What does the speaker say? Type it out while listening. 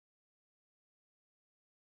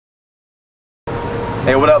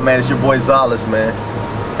Hey, what up, man? It's your boy Zawles, man.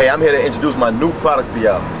 Hey, I'm here to introduce my new product to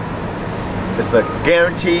y'all. It's a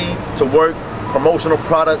guaranteed to work promotional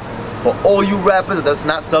product for all you rappers that's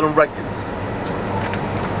not selling records.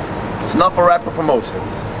 Snuff Rapper Promotions.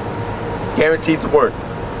 Guaranteed to work.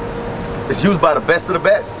 It's used by the best of the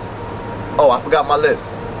best. Oh, I forgot my list.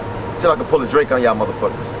 See if I can pull a Drake on y'all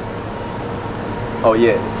motherfuckers. Oh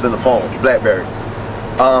yeah, it's in the phone, Blackberry.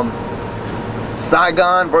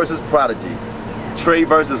 Saigon versus Prodigy. Trey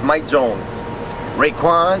versus Mike Jones.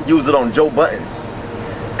 Raekwon used it on Joe Buttons.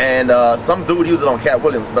 And some dude used it on Cat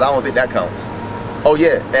Williams, but I don't think that counts. Oh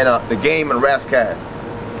yeah, and The Game and Rascas.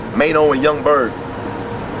 Mano and Young Bird.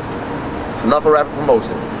 Snuff Rapper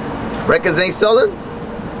Promotions. Records ain't selling?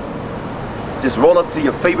 Just roll up to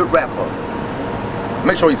your favorite rapper.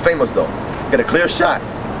 Make sure he's famous though. Get a clear shot.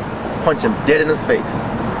 Punch him dead in his face.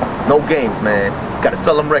 No games, man. Gotta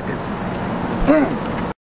sell them records.